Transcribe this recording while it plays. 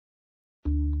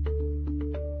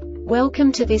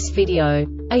Welcome to this video.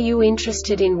 Are you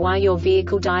interested in why your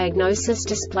vehicle diagnosis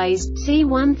displays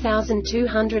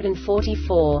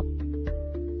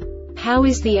C1244? How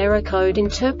is the error code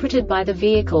interpreted by the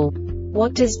vehicle?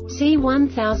 What does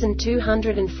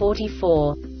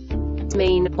C1244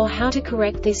 mean, or how to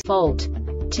correct this fault?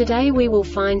 Today we will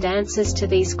find answers to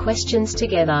these questions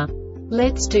together.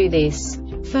 Let's do this.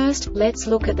 First, let's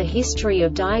look at the history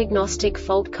of diagnostic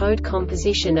fault code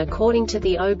composition according to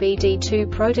the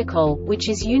OBD2 protocol, which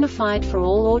is unified for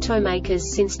all automakers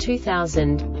since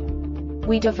 2000.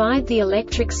 We divide the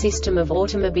electric system of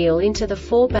automobile into the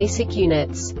four basic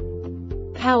units: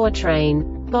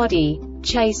 powertrain, body,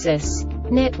 chassis,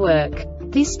 network.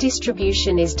 This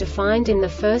distribution is defined in the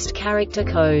first character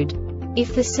code.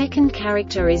 If the second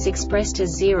character is expressed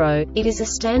as 0, it is a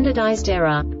standardized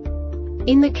error.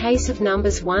 In the case of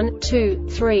numbers 1, 2,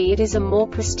 3, it is a more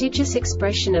prestigious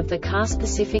expression of the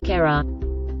car-specific error.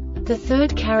 The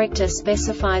third character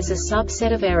specifies a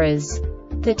subset of errors.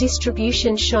 The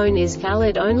distribution shown is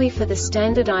valid only for the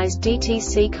standardized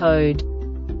DTC code.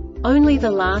 Only the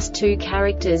last two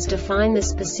characters define the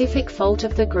specific fault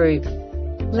of the group.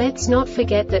 Let's not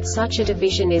forget that such a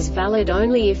division is valid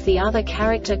only if the other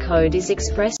character code is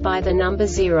expressed by the number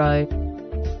 0.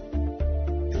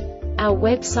 Our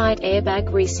website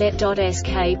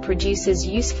airbagreset.sk produces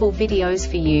useful videos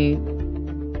for you.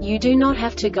 You do not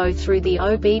have to go through the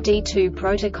OBD2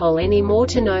 protocol anymore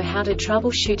to know how to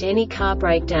troubleshoot any car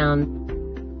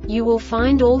breakdown. You will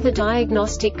find all the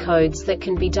diagnostic codes that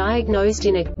can be diagnosed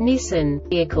in a Nissan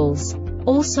vehicles.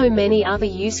 Also many other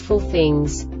useful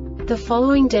things. The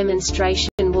following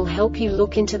demonstration will help you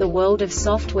look into the world of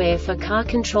software for car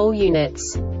control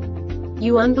units.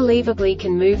 You unbelievably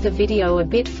can move the video a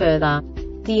bit further.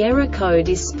 The error code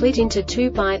is split into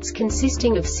 2 bytes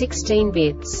consisting of 16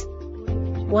 bits.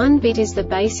 1 bit is the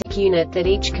basic unit that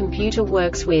each computer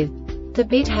works with. The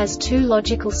bit has 2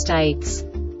 logical states: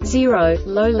 0,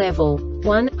 low level,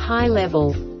 1, high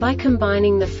level. By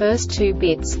combining the first 2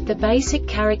 bits, the basic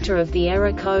character of the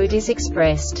error code is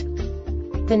expressed.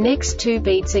 The next 2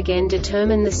 beats again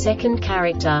determine the second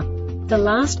character. The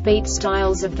last beat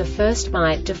styles of the first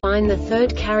byte define the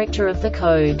third character of the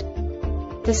code.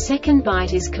 The second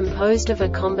byte is composed of a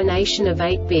combination of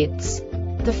 8 bits.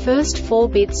 The first 4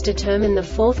 bits determine the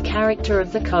fourth character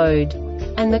of the code.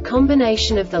 And the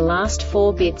combination of the last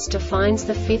 4 bits defines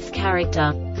the fifth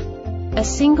character. A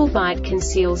single byte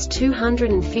conceals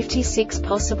 256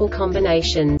 possible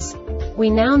combinations. We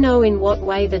now know in what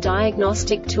way the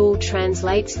diagnostic tool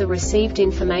translates the received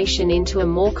information into a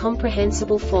more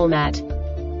comprehensible format.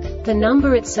 The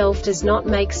number itself does not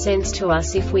make sense to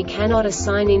us if we cannot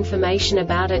assign information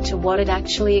about it to what it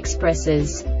actually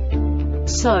expresses.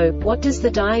 So, what does the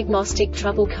Diagnostic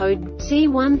Trouble Code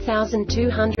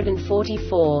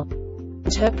C1244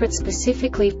 interpret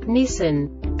specifically for Nissan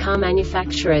car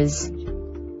manufacturers?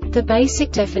 The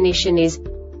basic definition is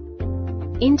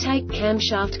intake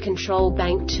camshaft control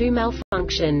bank 2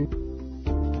 malfunction.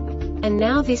 And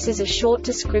now this is a short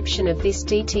description of this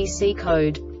DTC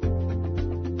code.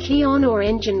 Key on or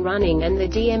engine running, and the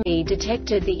DME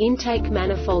detected the intake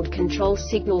manifold control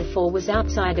signal 4 was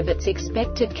outside of its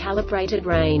expected calibrated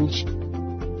range.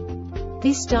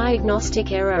 This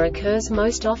diagnostic error occurs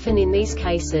most often in these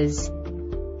cases: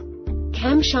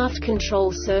 camshaft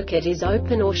control circuit is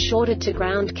open or shorted to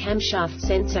ground, camshaft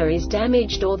sensor is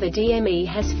damaged, or the DME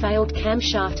has failed,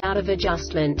 camshaft out of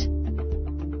adjustment.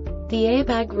 The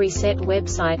Airbag Reset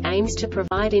website aims to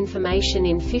provide information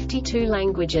in 52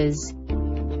 languages.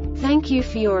 Thank you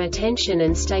for your attention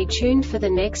and stay tuned for the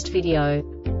next video.